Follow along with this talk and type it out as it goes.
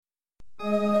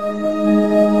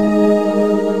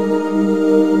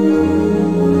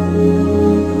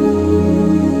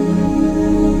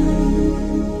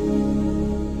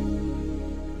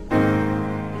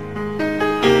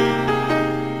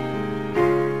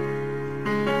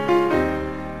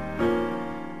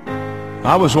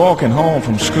I was walking home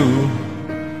from school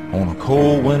on a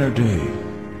cold winter day.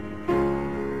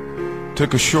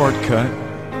 Took a shortcut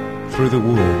through the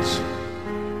woods,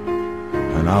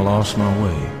 and I lost my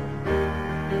way.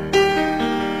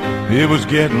 It was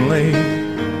getting late,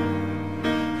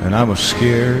 and I was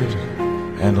scared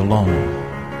and alone.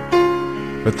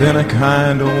 But then a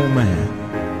kind old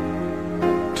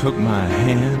man took my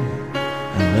hand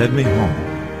and led me home.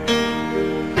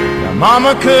 Now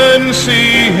Mama couldn't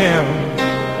see him,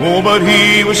 oh, but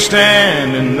he was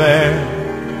standing there.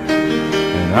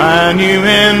 And I knew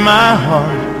in my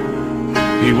heart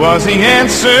he was the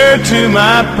answer to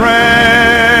my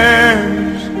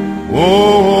prayers.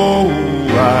 Oh,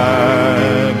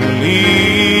 I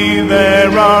believe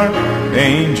there are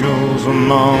angels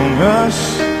among us,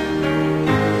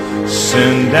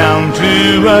 sent down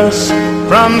to us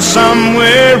from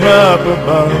somewhere up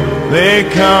above. They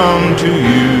come to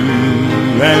you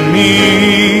and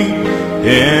me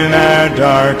in our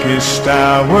darkest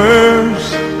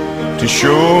hours to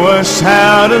show us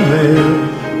how to live,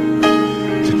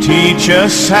 to teach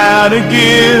us how to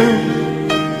give,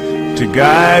 to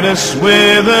guide us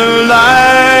with the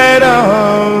light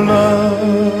of love.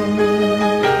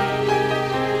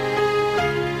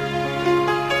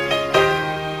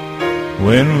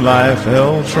 When life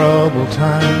held troubled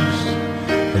times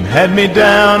and had me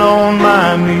down on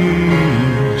my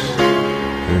knees,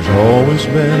 there's always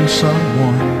been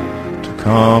someone to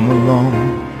come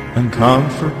along and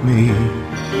comfort me.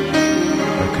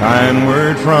 A kind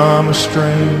word from a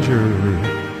stranger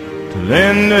to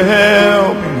lend a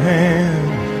helping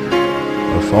hand,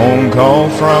 a phone call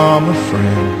from a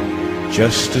friend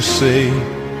just to say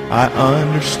I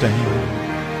understand.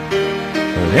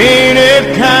 But ain't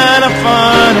it kind of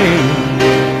funny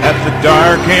at the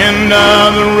dark end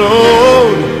of the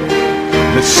road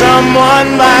that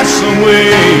someone lights the way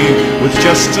with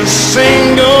just a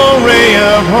single ray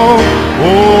of hope?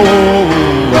 Oh,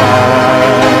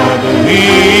 I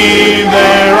believe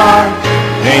there are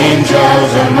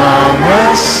angels among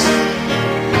us,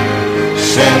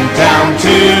 sent down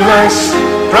to us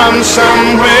from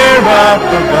somewhere up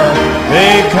above.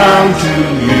 They come to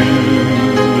you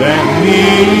and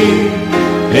me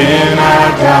in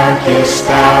our darkest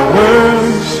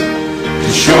hours to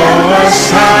show us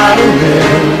how to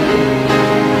live,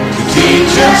 to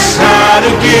teach us how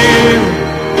to give,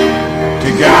 to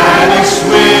guide us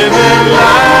with the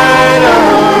light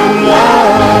of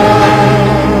love.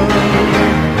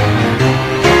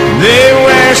 They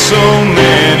wear so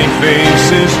many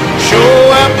faces, show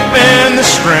up in the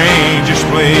strangest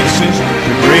places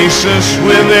to grace us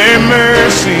with their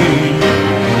mercy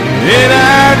in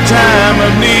our time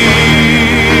of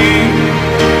need.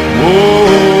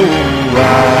 Oh, I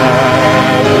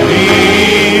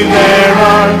believe there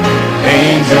are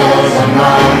angels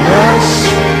among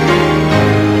us,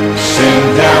 sent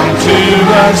down to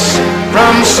us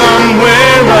from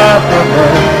somewhere up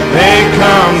above. They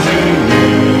come to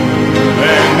you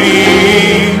and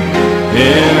me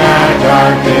in our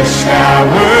darkest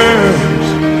hours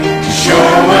to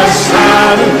show us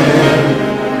how to live,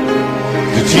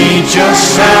 to teach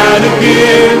us how to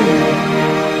give,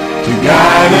 to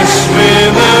guide us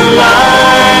with the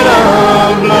light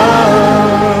of love,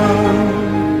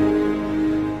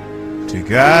 to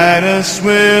guide us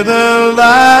with the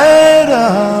light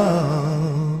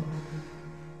of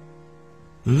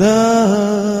love.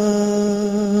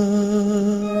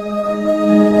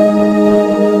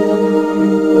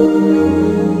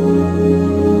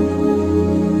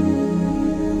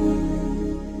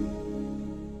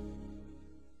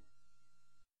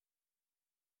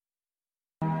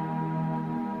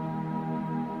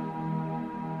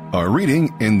 Our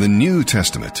reading in the New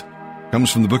Testament comes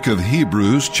from the book of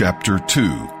Hebrews, chapter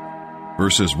 2,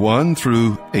 verses 1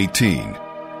 through 18.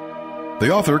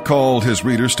 The author called his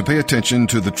readers to pay attention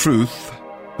to the truth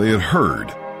they had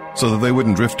heard so that they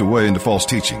wouldn't drift away into false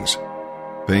teachings.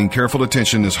 Paying careful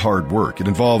attention is hard work. It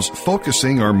involves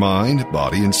focusing our mind,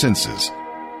 body, and senses.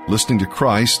 Listening to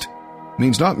Christ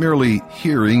means not merely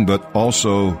hearing, but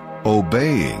also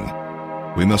obeying.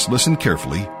 We must listen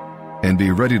carefully and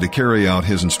be ready to carry out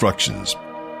his instructions.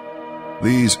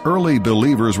 These early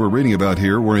believers we're reading about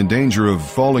here were in danger of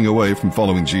falling away from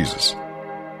following Jesus.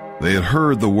 They had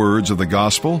heard the words of the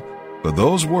gospel, but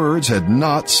those words had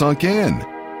not sunk in.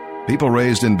 People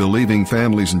raised in believing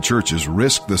families and churches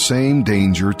risk the same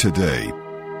danger today.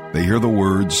 They hear the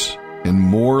words and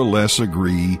more or less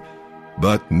agree,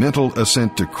 but mental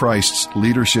assent to Christ's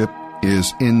leadership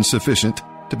is insufficient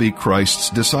to be Christ's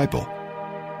disciple.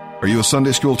 Are you a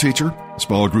Sunday school teacher,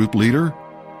 small group leader,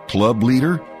 club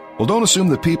leader? Well, don't assume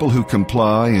that people who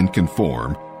comply and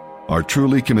conform are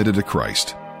truly committed to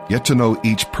Christ. Get to know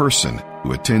each person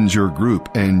who attends your group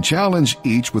and challenge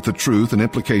each with the truth and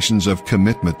implications of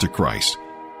commitment to Christ.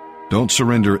 Don't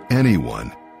surrender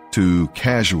anyone to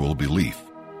casual belief.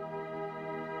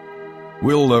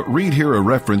 We'll read here a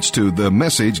reference to the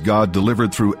message God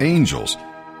delivered through angels,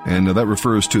 and that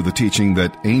refers to the teaching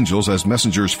that angels, as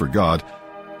messengers for God,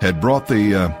 had brought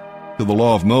to the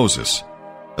law of Moses.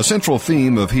 A central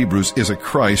theme of Hebrews is that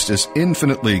Christ is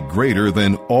infinitely greater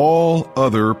than all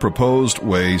other proposed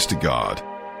ways to God.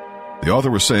 The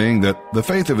author was saying that the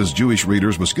faith of his Jewish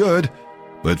readers was good,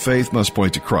 but faith must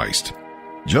point to Christ.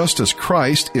 Just as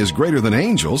Christ is greater than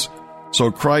angels,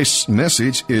 so Christ's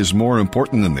message is more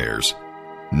important than theirs.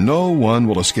 No one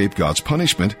will escape God's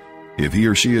punishment if he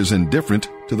or she is indifferent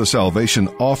to the salvation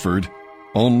offered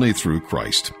only through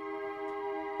Christ.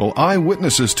 Well,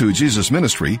 eyewitnesses to Jesus'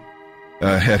 ministry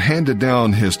had handed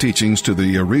down his teachings to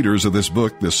the readers of this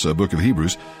book of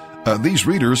Hebrews. These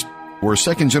readers were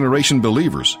second-generation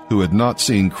believers who had not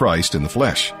seen Christ in the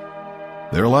flesh.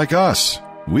 They're like us.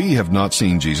 We have not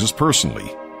seen Jesus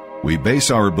personally. We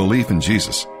base our belief in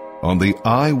Jesus on the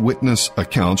eyewitness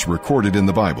accounts recorded in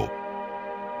the Bible.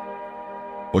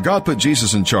 Well, God put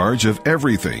Jesus in charge of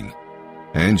everything,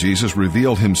 and Jesus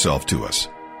revealed himself to us.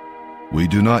 We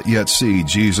do not yet see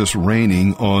Jesus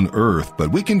reigning on earth,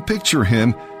 but we can picture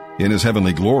him in his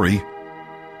heavenly glory.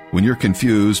 When you're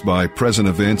confused by present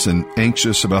events and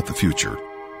anxious about the future,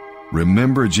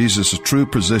 remember Jesus' true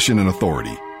position and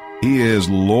authority. He is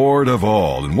Lord of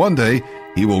all, and one day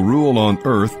he will rule on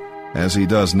earth as he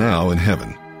does now in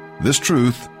heaven. This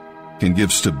truth can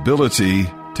give stability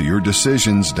to your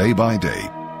decisions day by day.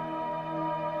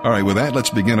 All right, with that,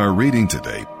 let's begin our reading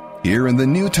today, here in the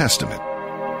New Testament.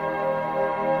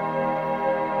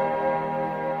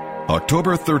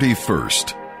 October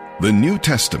 31st, the New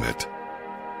Testament,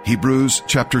 Hebrews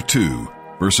chapter 2,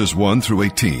 verses 1 through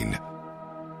 18.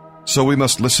 So we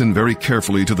must listen very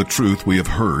carefully to the truth we have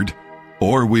heard,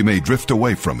 or we may drift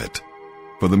away from it.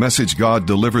 For the message God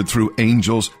delivered through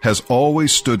angels has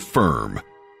always stood firm,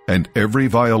 and every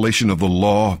violation of the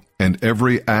law and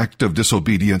every act of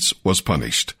disobedience was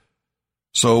punished.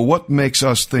 So what makes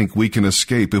us think we can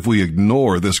escape if we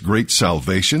ignore this great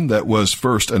salvation that was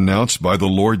first announced by the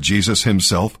Lord Jesus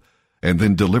himself and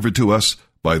then delivered to us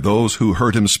by those who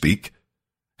heard him speak?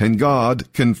 And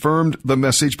God confirmed the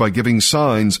message by giving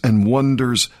signs and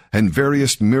wonders and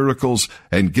various miracles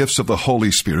and gifts of the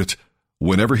Holy Spirit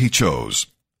whenever he chose.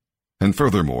 And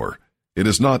furthermore, it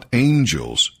is not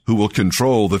angels who will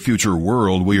control the future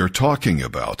world we are talking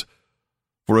about.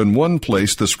 For in one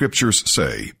place the Scriptures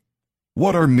say,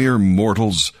 "What are mere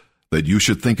mortals that you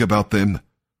should think about them,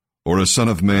 or a son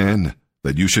of man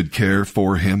that you should care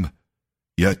for him?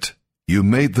 Yet you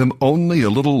made them only a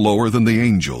little lower than the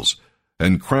angels,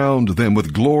 and crowned them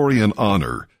with glory and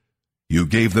honor. You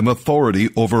gave them authority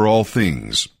over all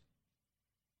things."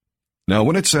 Now,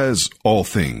 when it says all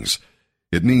things,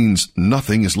 it means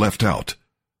nothing is left out,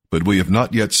 but we have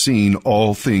not yet seen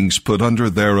all things put under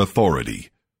their authority.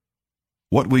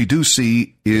 What we do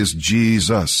see is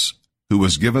Jesus, who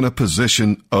was given a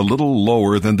position a little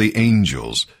lower than the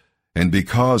angels, and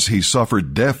because he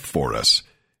suffered death for us,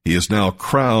 he is now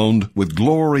crowned with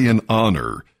glory and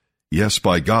honor. Yes,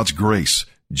 by God's grace,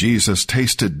 Jesus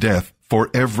tasted death for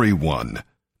everyone.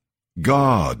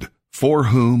 God, for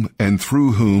whom and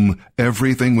through whom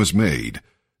everything was made,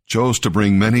 chose to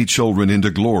bring many children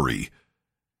into glory.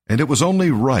 And it was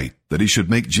only right that he should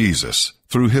make Jesus,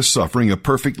 through his suffering, a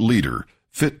perfect leader,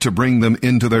 fit to bring them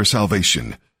into their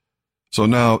salvation. So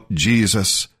now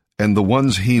Jesus and the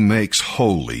ones he makes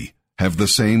holy have the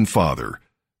same Father.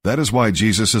 That is why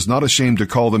Jesus is not ashamed to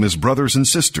call them his brothers and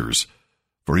sisters.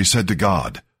 For he said to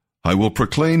God, "I will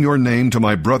proclaim your name to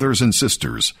my brothers and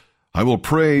sisters. I will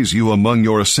praise you among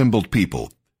your assembled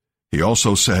people." He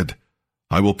also said,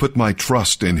 "I will put my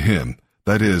trust in him,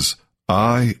 that is,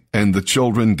 I and the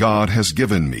children God has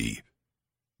given me."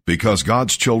 Because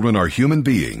God's children are human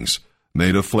beings,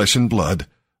 made of flesh and blood,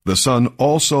 the Son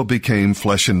also became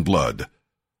flesh and blood.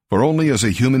 For only as a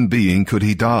human being could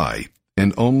he die,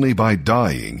 and only by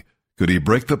dying could he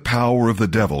break the power of the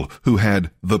devil, who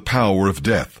had the power of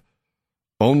death.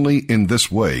 Only in this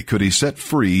way could he set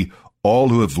free all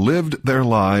who have lived their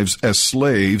lives as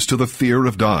slaves to the fear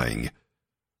of dying.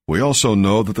 We also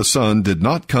know that the Son did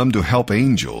not come to help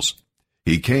angels.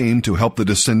 He came to help the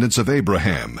descendants of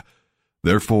Abraham.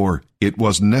 Therefore, it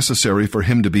was necessary for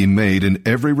him to be made in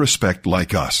every respect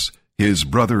like us, his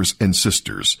brothers and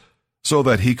sisters, so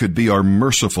that he could be our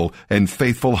merciful and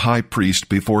faithful high priest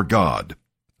before God.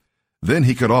 Then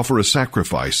he could offer a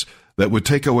sacrifice that would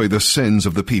take away the sins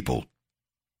of the people.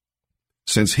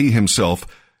 Since he himself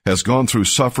has gone through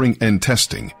suffering and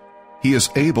testing, He is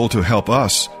able to help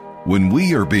us when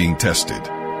we are being tested.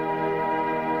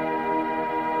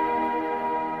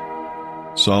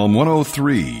 Psalm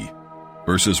 103,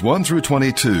 verses 1 through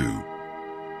 22.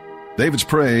 David's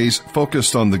praise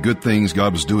focused on the good things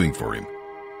God was doing for him.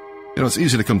 It's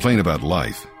easy to complain about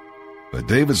life, but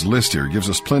David's list here gives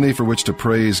us plenty for which to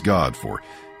praise God for.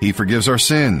 He forgives our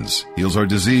sins, heals our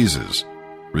diseases,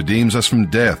 redeems us from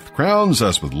death, crowns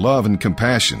us with love and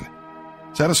compassion,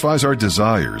 satisfies our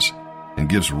desires, and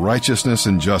gives righteousness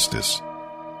and justice.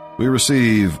 We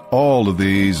receive all of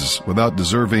these without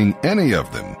deserving any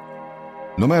of them.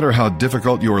 No matter how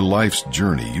difficult your life's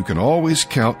journey, you can always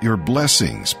count your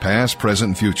blessings, past, present,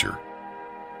 and future.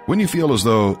 When you feel as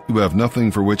though you have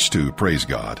nothing for which to praise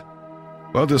God,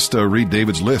 well, just read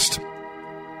David's list.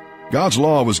 God's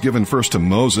law was given first to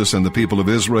Moses and the people of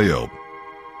Israel.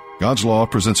 God's law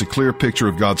presents a clear picture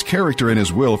of God's character and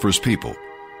His will for His people.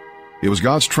 It was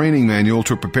God's training manual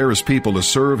to prepare His people to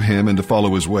serve Him and to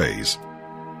follow His ways.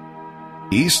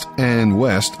 East and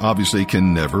West obviously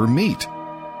can never meet.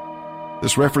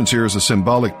 This reference here is a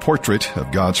symbolic portrait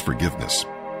of God's forgiveness.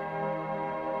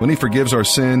 When He forgives our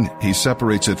sin, He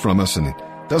separates it from us and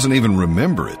doesn't even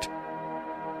remember it.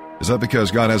 Is that because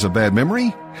God has a bad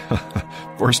memory?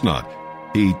 Of course not.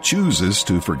 He chooses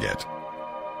to forget.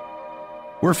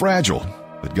 We're fragile,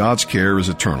 but God's care is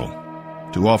eternal.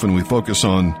 Too often we focus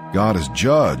on God as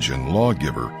judge and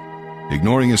lawgiver,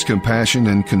 ignoring His compassion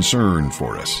and concern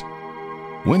for us.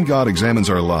 When God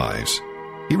examines our lives,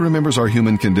 He remembers our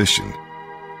human condition.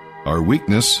 Our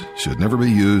weakness should never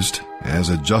be used as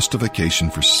a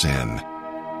justification for sin.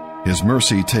 His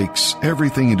mercy takes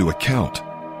everything into account.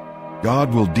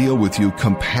 God will deal with you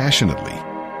compassionately,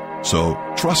 so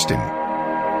trust Him.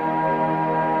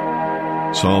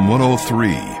 Psalm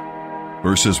 103,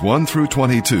 verses 1 through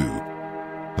 22,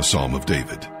 the Psalm of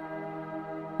David.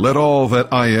 Let all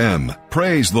that I am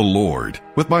praise the Lord.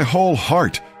 With my whole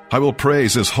heart I will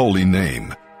praise His holy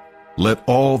name. Let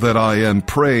all that I am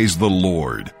praise the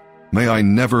Lord. May I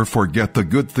never forget the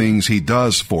good things He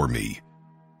does for me.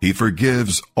 He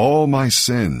forgives all my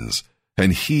sins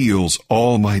and heals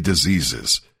all my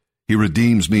diseases. He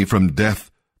redeems me from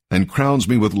death and crowns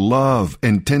me with love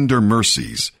and tender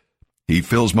mercies. He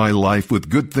fills my life with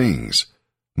good things.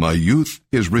 My youth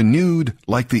is renewed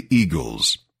like the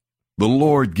eagles. The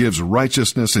Lord gives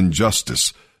righteousness and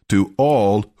justice to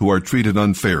all who are treated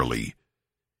unfairly.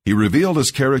 He revealed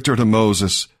His character to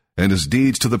Moses and His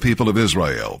deeds to the people of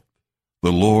Israel.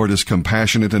 The Lord is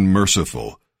compassionate and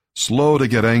merciful, slow to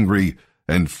get angry,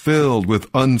 and filled with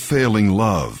unfailing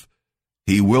love.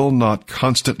 He will not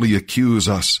constantly accuse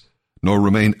us, nor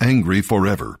remain angry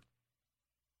forever.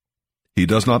 He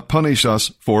does not punish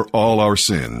us for all our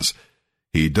sins.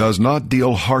 He does not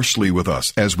deal harshly with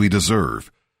us as we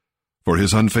deserve. For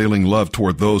His unfailing love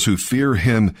toward those who fear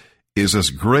Him is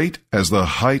as great as the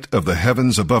height of the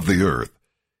heavens above the earth.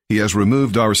 He has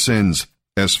removed our sins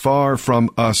as far from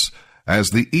us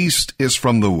as the east is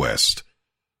from the west.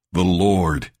 The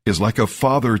Lord is like a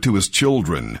father to His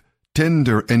children,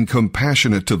 tender and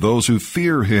compassionate to those who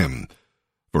fear Him.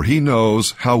 For He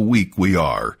knows how weak we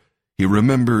are. He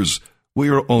remembers we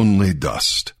are only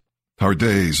dust. Our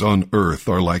days on earth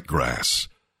are like grass.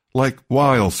 Like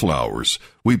wildflowers,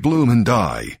 we bloom and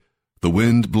die. The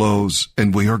wind blows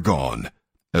and we are gone,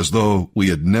 as though we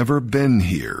had never been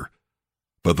here.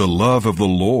 But the love of the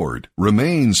Lord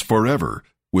remains forever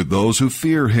with those who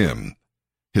fear Him.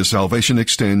 His salvation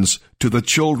extends to the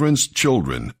children's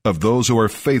children of those who are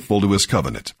faithful to His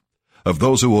covenant, of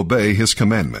those who obey His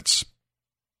commandments.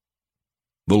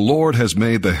 The Lord has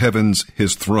made the heavens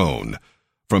His throne.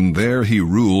 From there He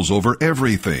rules over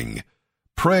everything.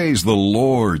 Praise the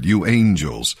Lord, you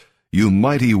angels, you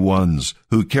mighty ones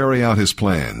who carry out His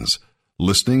plans,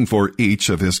 listening for each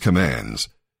of His commands.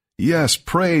 Yes,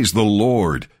 praise the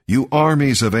Lord, you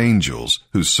armies of angels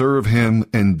who serve Him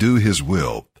and do His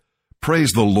will.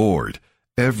 Praise the Lord,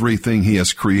 everything He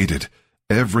has created,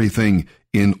 everything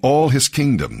in all His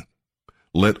kingdom.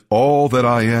 Let all that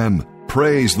I am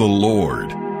praise the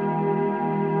Lord.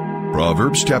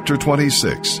 Proverbs chapter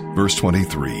 26, verse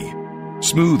 23.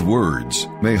 Smooth words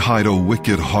may hide a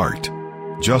wicked heart,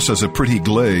 just as a pretty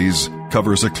glaze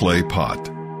covers a clay pot.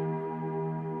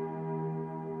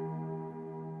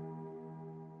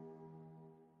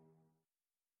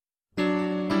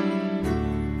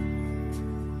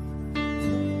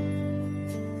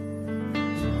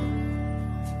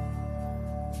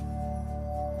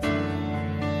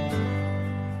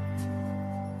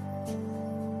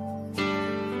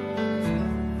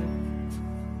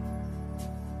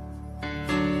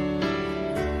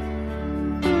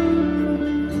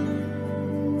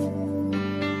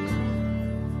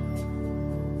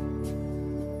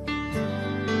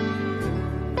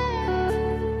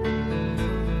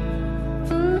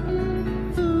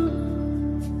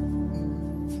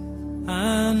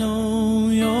 I know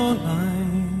your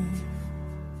life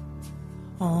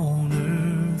on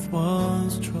earth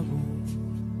was trouble.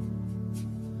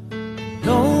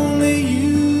 Only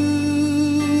you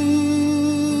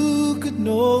could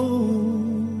know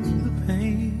the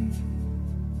pain.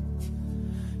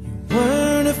 You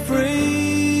weren't afraid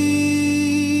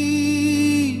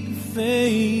to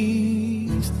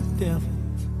face the devil.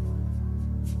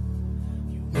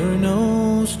 You were no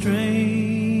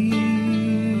stranger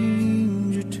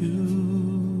to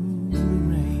the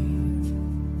rain.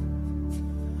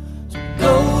 So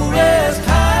go rest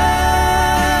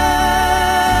high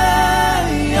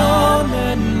on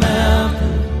that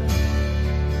mountain.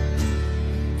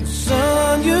 The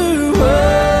sun, your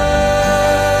work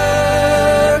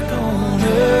on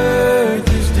earth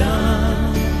is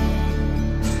done.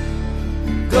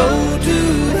 Go to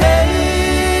heaven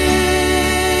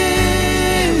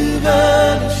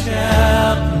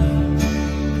shouting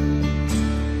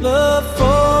love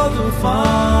for the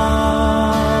Father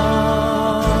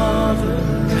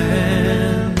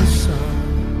and the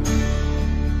Son.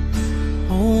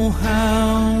 Oh,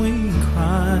 how we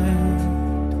cried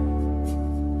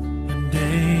the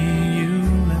day you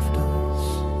left us.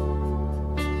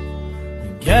 We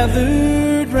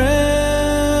gathered round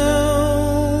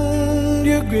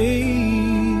your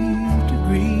grave to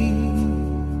grieve.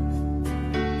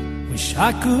 Wish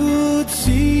I could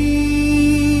see